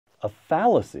A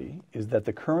fallacy is that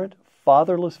the current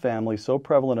fatherless families so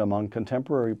prevalent among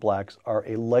contemporary blacks are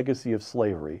a legacy of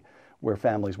slavery, where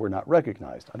families were not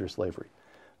recognized under slavery.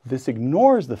 This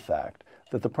ignores the fact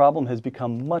that the problem has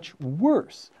become much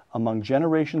worse among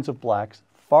generations of blacks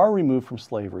far removed from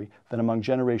slavery than among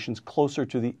generations closer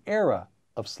to the era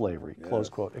of slavery, close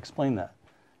quote. Explain that.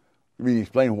 You mean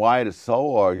explain why it is so?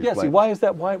 Or Yes, see, why is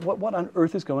that? What on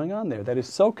earth is going on there that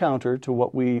is so counter to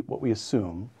what we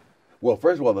assume? Well,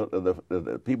 first of all,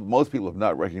 the people, most people have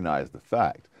not recognized the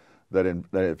fact that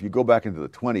if you go back into the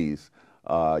 20s,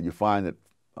 you find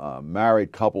that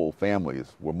married couple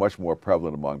families were much more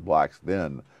prevalent among blacks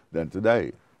then than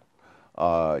today.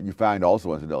 You find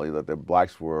also, incidentally, that the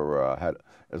blacks had,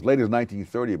 as late as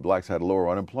 1930, blacks had lower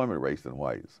unemployment rates than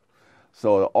whites.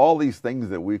 So all these things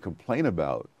that we complain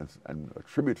about and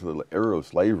attribute to the era of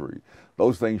slavery,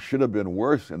 those things should have been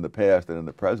worse in the past than in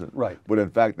the present. Right. But in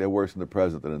fact, they're worse in the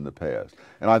present than in the past.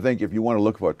 And I think if you want to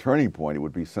look for a turning point, it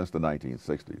would be since the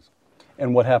 1960s.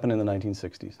 And what happened in the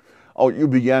 1960s? Oh, you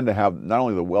began to have not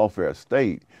only the welfare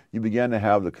state, you began to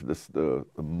have the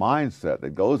mindset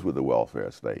that goes with the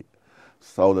welfare state,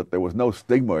 so that there was no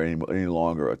stigma any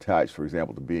longer attached, for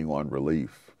example, to being on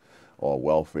relief or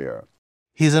welfare.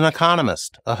 He's an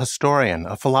economist, a historian,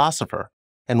 a philosopher,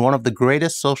 and one of the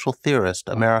greatest social theorists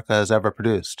America has ever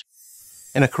produced.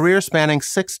 In a career spanning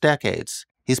 6 decades,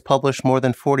 he's published more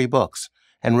than 40 books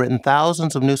and written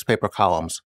thousands of newspaper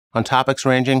columns on topics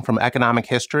ranging from economic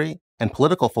history and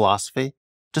political philosophy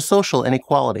to social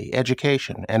inequality,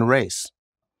 education, and race.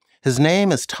 His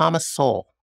name is Thomas Sowell,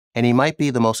 and he might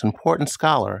be the most important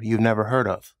scholar you've never heard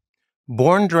of.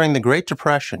 Born during the Great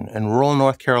Depression in rural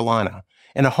North Carolina,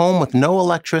 in a home with no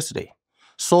electricity,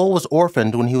 Sowell was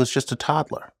orphaned when he was just a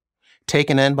toddler.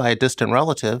 Taken in by a distant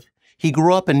relative, he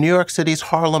grew up in New York City's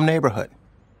Harlem neighborhood.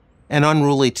 An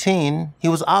unruly teen, he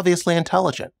was obviously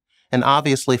intelligent and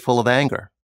obviously full of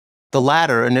anger. The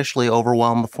latter initially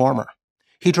overwhelmed the former.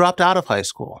 He dropped out of high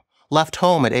school, left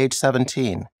home at age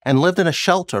 17, and lived in a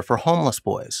shelter for homeless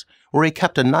boys, where he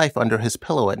kept a knife under his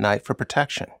pillow at night for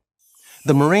protection.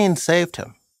 The Marines saved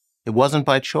him. It wasn't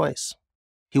by choice.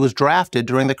 He was drafted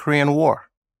during the Korean War.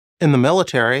 In the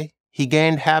military, he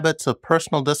gained habits of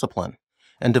personal discipline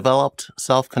and developed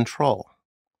self-control.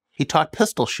 He taught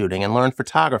pistol shooting and learned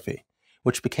photography,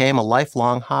 which became a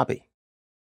lifelong hobby.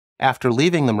 After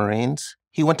leaving the Marines,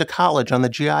 he went to college on the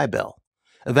GI Bill,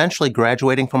 eventually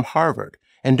graduating from Harvard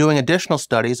and doing additional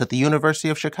studies at the University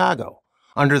of Chicago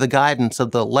under the guidance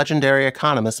of the legendary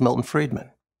economist Milton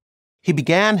Friedman. He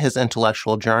began his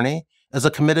intellectual journey as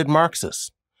a committed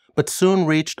Marxist, but soon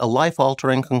reached a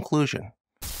life-altering conclusion.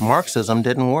 Marxism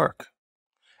didn't work.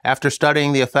 After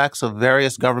studying the effects of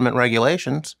various government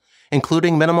regulations,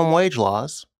 including minimum wage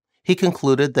laws, he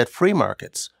concluded that free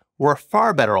markets were a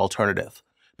far better alternative,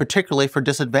 particularly for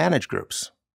disadvantaged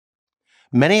groups.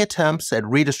 Many attempts at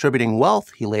redistributing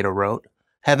wealth, he later wrote,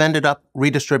 have ended up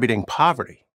redistributing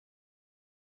poverty.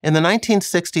 In the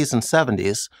 1960s and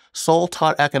 70s, Sowell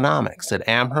taught economics at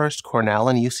Amherst, Cornell,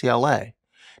 and UCLA,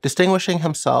 distinguishing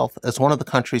himself as one of the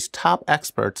country's top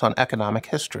experts on economic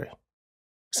history.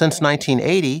 Since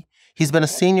 1980, he's been a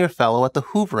senior fellow at the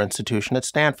Hoover Institution at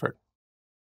Stanford.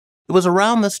 It was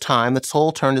around this time that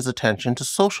Sowell turned his attention to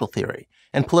social theory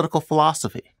and political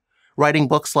philosophy, writing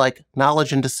books like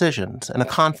Knowledge and Decisions and A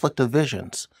Conflict of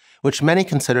Visions, which many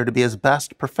consider to be his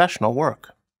best professional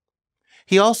work.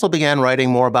 He also began writing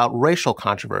more about racial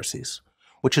controversies,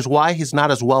 which is why he's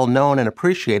not as well known and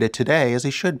appreciated today as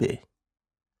he should be.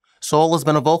 Sowell has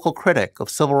been a vocal critic of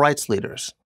civil rights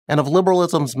leaders and of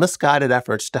liberalism's misguided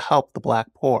efforts to help the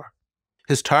black poor.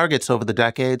 His targets over the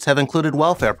decades have included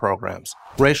welfare programs,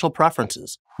 racial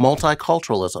preferences,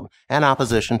 multiculturalism, and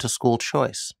opposition to school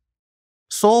choice.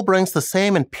 Sowell brings the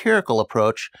same empirical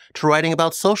approach to writing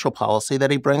about social policy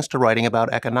that he brings to writing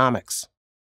about economics.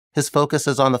 His focus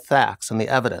is on the facts and the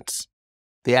evidence.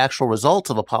 The actual results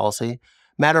of a policy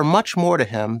matter much more to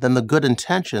him than the good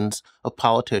intentions of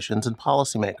politicians and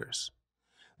policymakers.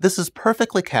 This is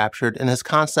perfectly captured in his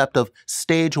concept of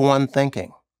stage one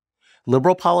thinking.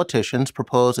 Liberal politicians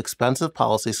propose expensive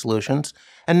policy solutions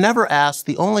and never ask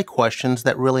the only questions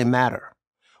that really matter.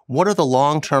 What are the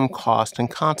long-term costs and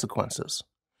consequences?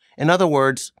 In other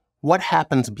words, what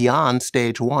happens beyond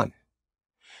stage one?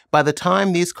 By the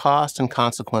time these costs and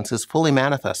consequences fully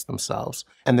manifest themselves,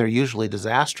 and they're usually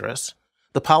disastrous,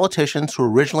 the politicians who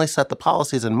originally set the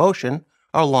policies in motion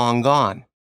are long gone.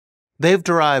 They've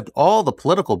derived all the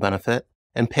political benefit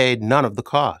and paid none of the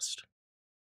cost.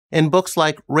 In books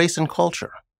like Race and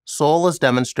Culture, Sowell has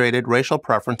demonstrated racial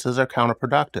preferences are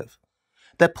counterproductive,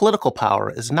 that political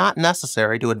power is not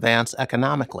necessary to advance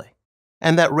economically.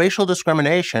 and that racial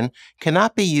discrimination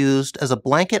cannot be used as a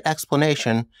blanket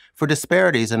explanation for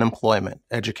disparities in employment,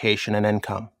 education, and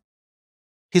income.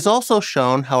 He's also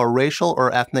shown how a racial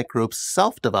or ethnic group's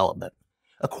self-development,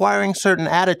 acquiring certain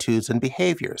attitudes and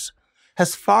behaviors,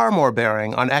 has far more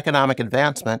bearing on economic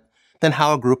advancement than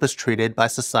how a group is treated by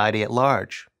society at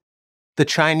large. The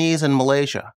Chinese in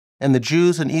Malaysia and the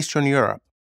Jews in Eastern Europe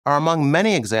are among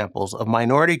many examples of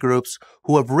minority groups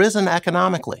who have risen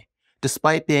economically,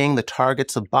 despite being the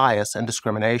targets of bias and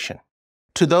discrimination.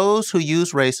 To those who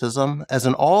use racism as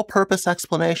an all-purpose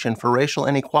explanation for racial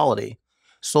inequality,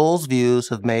 Sowell's views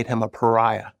have made him a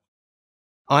pariah.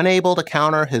 Unable to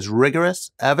counter his rigorous,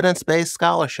 evidence-based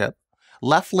scholarship,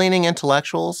 left-leaning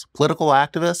intellectuals, political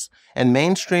activists, and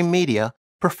mainstream media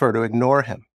prefer to ignore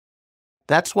him.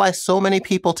 That's why so many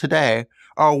people today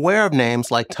are aware of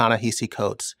names like Ta-Nehisi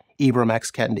Coates, Ibram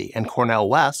X. Kendi, and Cornel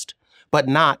West, but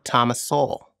not Thomas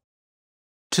Sowell.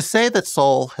 To say that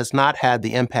Sowell has not had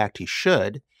the impact he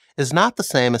should is not the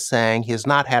same as saying he has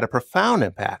not had a profound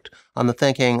impact on the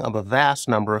thinking of a vast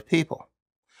number of people.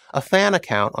 A fan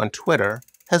account on Twitter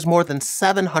has more than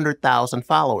 700,000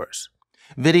 followers.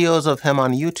 Videos of him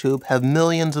on YouTube have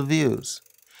millions of views.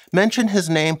 Mention his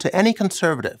name to any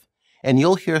conservative, and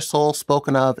you'll hear Sowell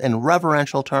spoken of in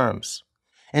reverential terms.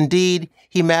 Indeed,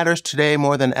 he matters today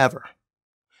more than ever.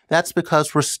 That's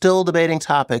because we're still debating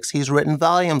topics he's written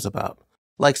volumes about,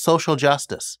 like social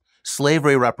justice,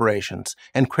 slavery reparations,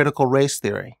 and critical race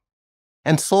theory.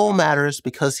 And Sowell matters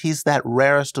because he's that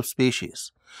rarest of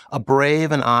species, a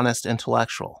brave and honest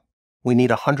intellectual. We need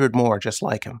 100 more just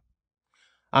like him.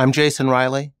 I'm Jason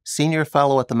Riley, Senior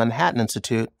Fellow at the Manhattan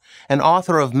Institute and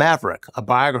author of Maverick, a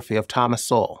biography of Thomas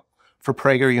Sowell, for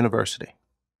Prager University.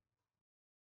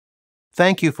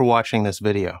 Thank you for watching this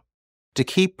video. To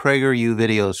keep PragerU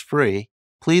videos free,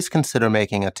 please consider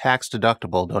making a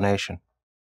tax-deductible donation.